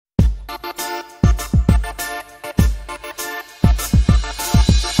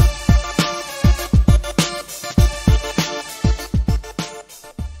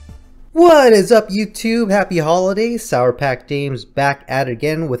What is up, YouTube? Happy holidays. Sour Pack James back at it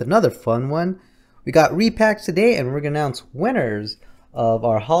again with another fun one. We got repacks today, and we're going to announce winners of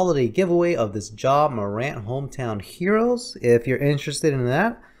our holiday giveaway of this Ja Morant Hometown Heroes. If you're interested in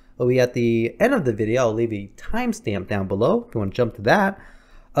that, it'll be at the end of the video. I'll leave a timestamp down below if you want to jump to that.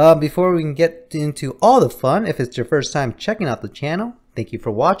 Before we can get into all the fun, if it's your first time checking out the channel, thank you for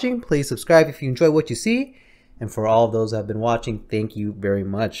watching. Please subscribe if you enjoy what you see. And for all of those that have been watching, thank you very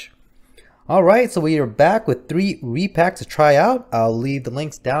much. Alright, so we are back with 3 repacks to try out. I'll leave the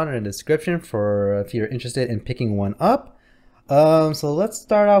links down in the description for if you're interested in picking one up. So let's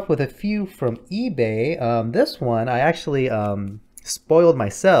start off with a few from eBay. This one I actually spoiled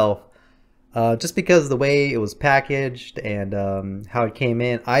myself just because of the way it was packaged and how it came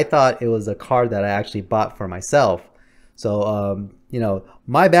in. I thought it was a card that I actually bought for myself. So you know,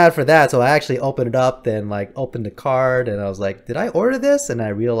 my bad for that. So I actually opened it up, then like opened the card, and I was like, did I order this? And I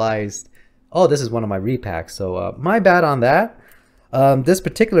realized, oh, this is one of my repacks. So my bad on that. This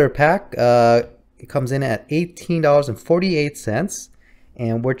particular pack, it comes in at $18.48.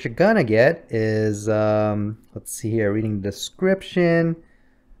 And what you're gonna get is, let's see here, reading the description.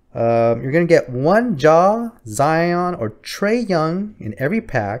 You're gonna get one Ja, Zion, or TRAE Young in every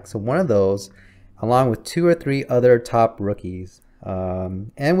pack. So one of those, along with 2 or 3 other top rookies.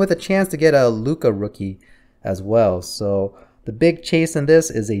 And with a chance to get a Luka rookie as well. So the big chase in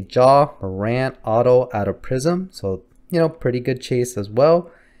this is a Ja Morant auto out of Prism. So, you know, pretty good chase as well.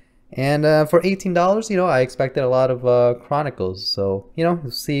 And for $18, you know, I expected a lot of Chronicles. So, you know,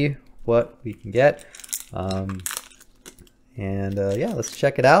 we'll see what we can get. Yeah, let's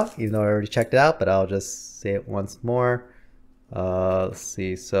check it out. Even though I already checked it out, but I'll just say it once more. Let's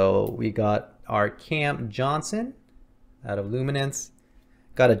see. So we got our Cam Johnson out of Luminance.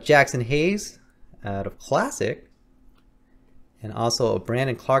 Got a Jackson Hayes out of Classic. And also a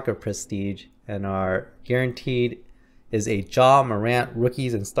Brandon Clark of Prestige. And our guaranteed is a Ja Morant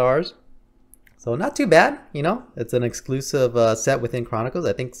Rookies and Stars. So not too bad, you know. It's an exclusive set within Chronicles.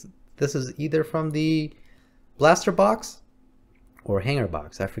 I think this is either from the Blaster box or Hanger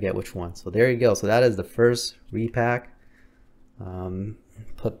box. I forget which one. So there you go. So that is the first repack.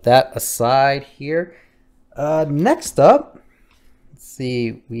 Put that aside here. Next up, let's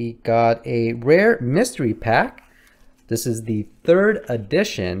see. We got a rare mystery pack. This is the 3rd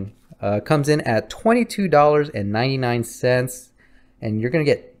edition. Comes in at $22.99, and you're gonna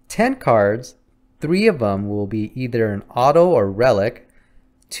get 10 cards. 3 of them will be either an auto or relic,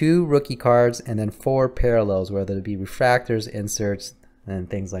 2 rookie cards, and then 4 parallels, whether it be refractors, inserts, and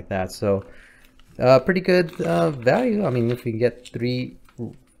things like that. So pretty good value. I mean, if we can get 3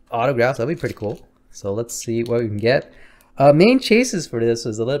 autographs, that'd be pretty cool. So let's see what we can get. Main chases for this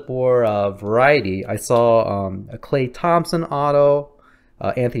is a little more variety. I saw a Klay Thompson auto,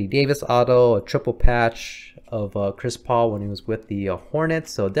 Anthony Davis auto, a triple patch of Chris Paul when he was with the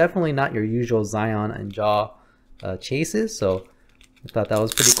Hornets. So definitely not your usual Zion and Ja chases. So I thought that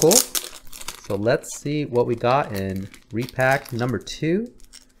was pretty cool. So let's see what we got in repack number 2.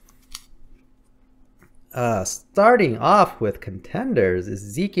 Starting off with contenders is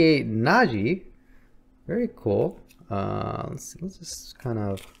Zeke Naji. Very cool. Let's see, let's just kind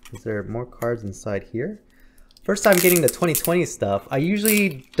of, is there more cards inside here? First time getting the 2020 stuff. I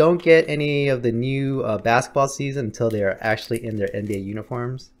usually don't get any of the new basketball season until they are actually in their NBA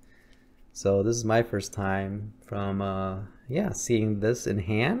uniforms. So this is my first time from yeah, seeing this in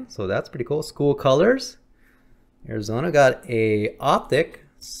hand. So that's pretty cool. School colors. Arizona got a Optic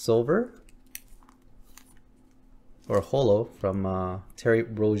Silver or Holo from Terry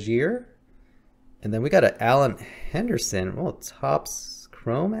Rozier. And then we got an Alan Henderson. Oh, Topps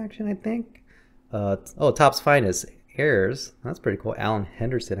Chrome action, I think. Oh, Topps Finest Airs. That's pretty cool. Alan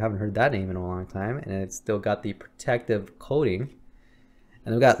Henderson. Haven't heard that name in a long time. And it's still got the protective coating.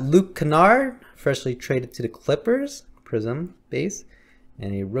 And we got Luke Kennard, freshly traded to the Clippers. Prism base.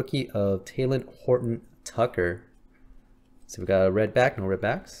 And a rookie of Talen Horton Tucker. So we got a red back, no red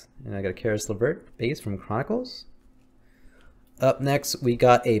backs. And I got a Karis LeVert base from Chronicles. Up next, we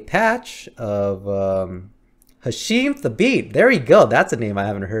got a patch of Hasheem Thabeet. There you go. That's a name I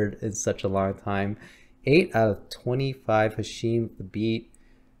haven't heard in such a long time. 8 out of 25 Hasheem Thabeet.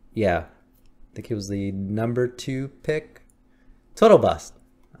 Yeah, I think he was the number 2 pick. Total bust.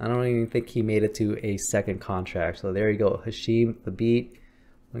 I don't even think he made it to a second contract. So there you go, Hasheem Thabeet.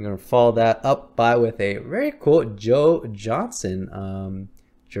 I'm going to follow that up with a very cool Joe Johnson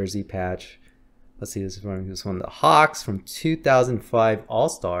jersey patch. Let's see, this is from the Hawks from 2005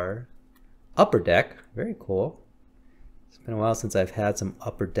 All-Star. Upper Deck, very cool. It's been a while since I've had some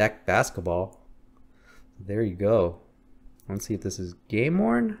Upper Deck basketball. There you go. Let's see if this is game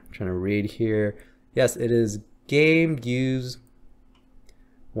worn. I'm trying to read here. Yes, it is game used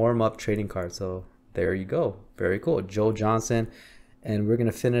warm up trading card. So there you go. Very cool. Joe Johnson. And we're going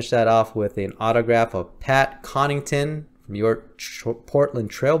to finish that off with an autograph of Pat Connaughton from your Portland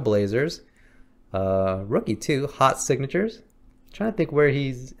Trail Blazers. Rookie too. Hot signatures. I'm trying to think where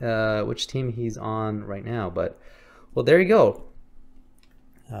he's, which team he's on right now. But, well, there you go.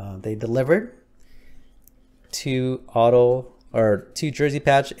 They delivered two jersey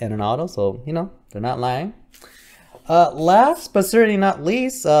patch and an auto. So, you know, they're not lying. Last but certainly not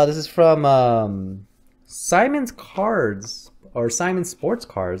least, this is from SimonsCards or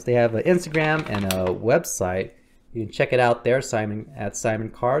SimonsSportsCards. They have an Instagram and a website. You can check it out there, Simon at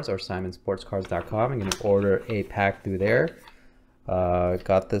SimonsCards or simonssportscards.com. You can order a pack through there.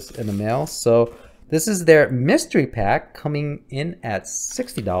 Got this in the mail. So this is their mystery pack coming in at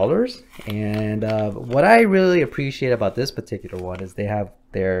 $60. And what I really appreciate about this particular one is they have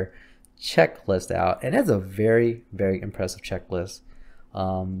their checklist out, and it's a very, very impressive checklist.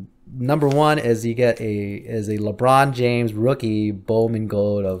 Number one is you get a LeBron James rookie Bowman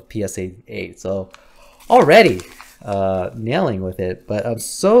Gold of PSA 8. So already nailing with it, but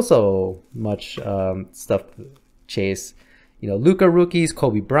so much stuff to chase. You know, Luka rookies,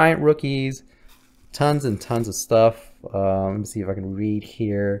 Kobe Bryant rookies, tons and tons of stuff. Let me see if I can read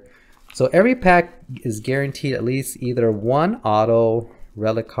here. So every pack is guaranteed at least either one auto,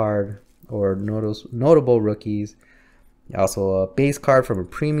 relic card, or notable rookies. Also a base card from a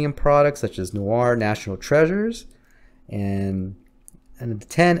premium product such as Noir, National Treasures, and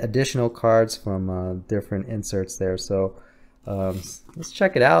 10 additional cards from different inserts there. So let's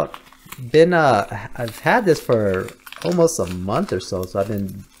check it out. I've had this for almost a month or so, so I've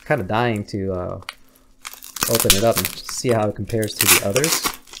been kind of dying to open it up and see how it compares to the others.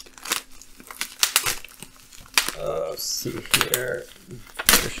 Let's see here.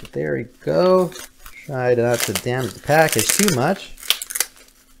 There we go. Try not to damage the package too much.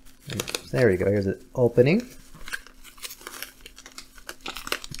 There we go. Here's the opening.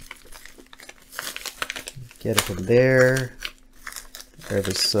 Get it from there.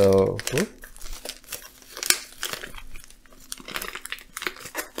 Ever so. Whoop.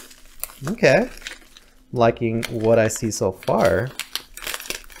 Okay. Liking what I see so far.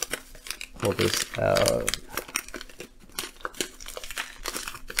 Pull this out.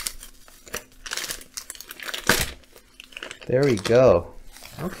 There we go.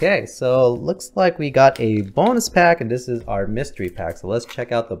 Okay, so looks like we got a bonus pack, and this is our mystery pack. So let's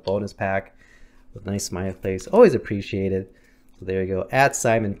check out the bonus pack with nice smiley face. Always appreciated. So there you go. At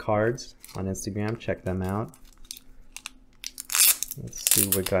SimonsCards on Instagram. Check them out. Let's see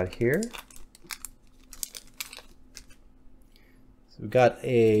what we got here. So we got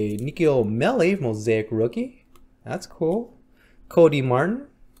a Nikhil Melli Mosaic rookie. That's cool. Cody Martin.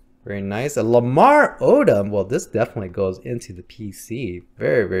 Very nice. A Lamar Odom. Well, this definitely goes into the PC.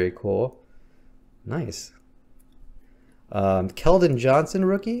 Very, very cool. Nice. Keldon Johnson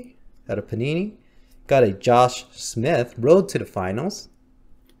rookie out of Panini. Got a Josh Smith Road to the Finals.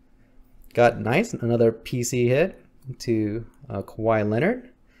 Got nice. Another PC hit to Kawhi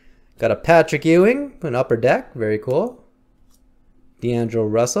Leonard. Got a Patrick Ewing, an Upper Deck. Very cool. D'Angelo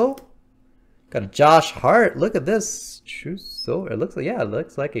Russell. Got a Josh Hart. Look at this. True silver. It looks like, yeah, it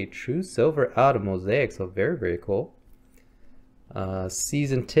looks like a true silver out of Mosaic. So very, very cool.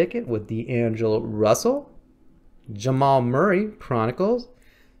 Season ticket with D'Angelo Russell. Jamal Murray Chronicles.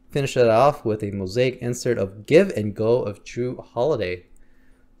 Finish it off with a Mosaic insert of Give and Go of Drew Holiday.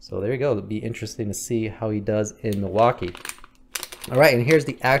 So there you go. It'll be interesting to see how he does in Milwaukee. All right, and here's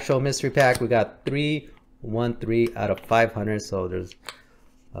the actual mystery pack. We got 313 out of 500. So there's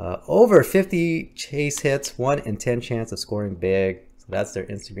over 50 chase hits, 1 in 10 chance of scoring big. So that's their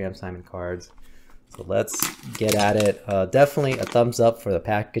Instagram SimonsCards. So let's get at it. Definitely a thumbs up for the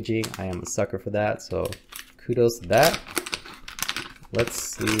packaging. I am a sucker for that. So kudos to that.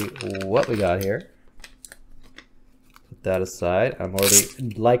 Let's see what we got here. Put that aside. I'm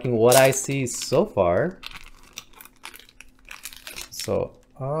already liking what I see so far. So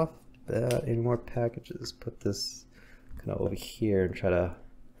off that, any more packages? Put this kind of over here and try to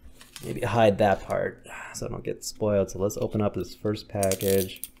maybe hide that part so I don't get spoiled. So let's open up this first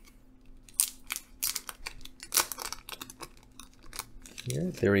package.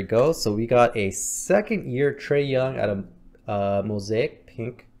 Here, there we go. So we got a second-year Trae Young out of Mosaic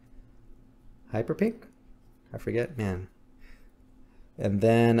Pink, Hyper Pink, I forget, man. And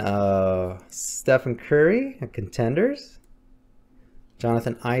then Stephen Curry, Contenders.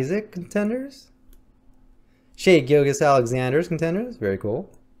 Jonathan Isaac, Contenders. Shai Gilgeous-Alexander's Contenders, very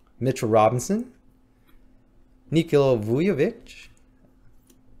cool. Mitchell Robinson. Nikola Vujovic.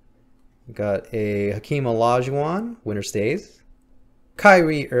 We got a Hakeem Olajuwon, winner stays.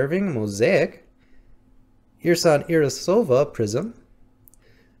 Kyrie Irving, Mosaic. Ersan Ilyasova, Prism.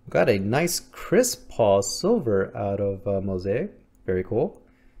 We got a nice Chris Paul Silver out of Mosaic. Very cool.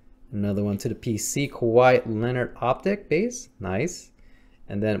 Another one to the PC, Kawhi Leonard Optic base. Nice.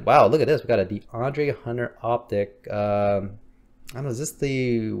 And then, wow, look at this. We got a DeAndre Hunter Optic. I don't know, is this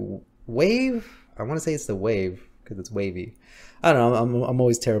the Wave? I want to say it's the Wave because it's wavy. I don't know. I'm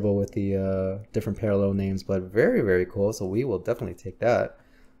always terrible with the different parallel names, but very, very cool. So we will definitely take that.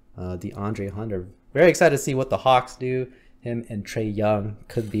 DeAndre Hunter. Very excited to see what the Hawks do. Him and TRAE Young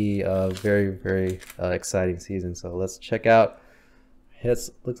could be a very, very exciting season. So let's check out.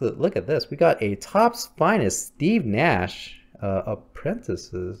 Look at this. We got a Topps Finest Steve Nash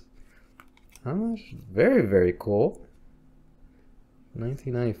Apprentices. Very, very cool.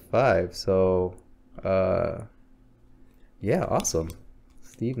 1995. So yeah, awesome.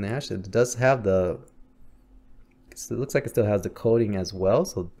 Steve Nash. It does have the, it looks like it still has the coding as well,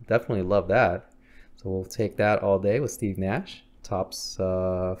 so definitely love that. So we'll take that all day with Steve Nash, Topps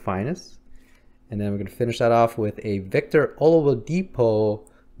Finest. And then we're going to finish that off with a Victor Oladipo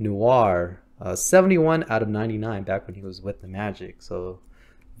Noir, 71 out of 99 back when he was with the Magic. So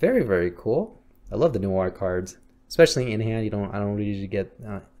very, very cool. I love the Noir cards, especially in hand. I don't really usually get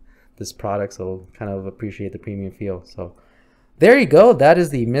this product, so kind of appreciate the premium feel. So there you go. That is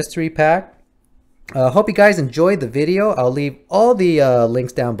the mystery pack. Hope you guys enjoyed the video. I'll leave all the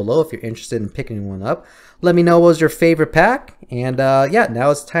links down below if you're interested in picking one up. Let me know what was your favorite pack. And yeah, now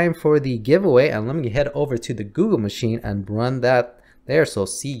it's time for the giveaway. And let me head over to the Google machine and run that there. So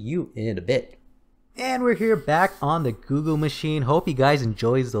see you in a bit. And we're here back on the Google machine. Hope you guys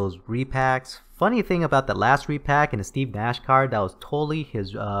enjoyed those repacks. Funny thing about the last repack and the Steve Nash card, that was totally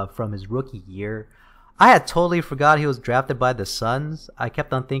his from his rookie year. I had totally forgot he was drafted by the Suns. I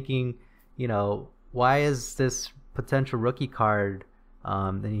kept on thinking, you know, why is this potential rookie card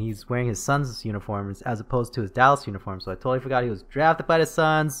and he's wearing his Suns uniforms as opposed to his Dallas uniform? So I totally forgot he was drafted by the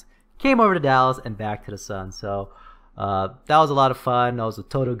Suns, came over to Dallas, and back to the Suns. So that was a lot of fun. I was a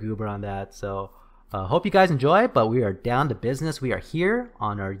total goober on that. So hope you guys enjoy, but we are down to business. We are here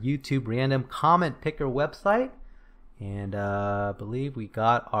on our YouTube random comment picker website, and I believe we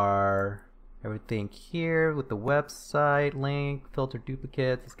got our everything here with the website link, filter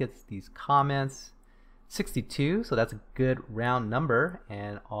duplicates. Let's get these comments. 62, so that's a good round number,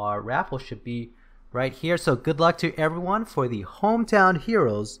 and our raffle should be right here. So good luck to everyone for the Hometown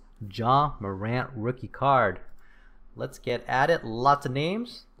Heroes Ja Morant rookie card. Let's get at it. Lots of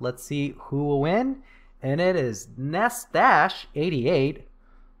names. Let's see who will win. And it is Nestash88.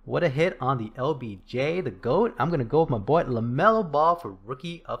 What a hit on the LBJ, the GOAT. I'm going to go with my boy LaMelo Ball for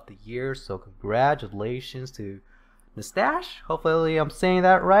Rookie of the Year. So congratulations to Nestash. Hopefully I'm saying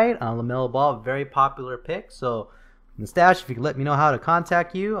that right. LaMelo Ball, very popular pick. So Nestash, if you could let me know how to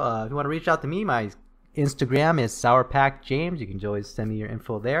contact you. If you want to reach out to me, my Instagram is SourPackJames. You can always send me your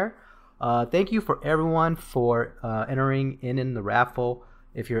info there. Thank you for everyone for entering in the raffle.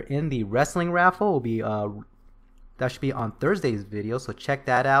 If you're in the wrestling raffle, will be that should be on Thursday's video, so check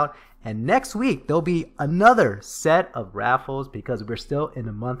that out. And next week there'll be another set of raffles because we're still in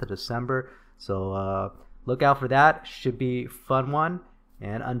the month of December. So look out for that. Should be a fun one.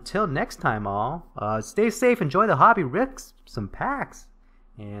 And until next time, all stay safe, enjoy the hobby, rip some packs,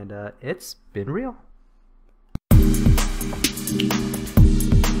 and it's been real.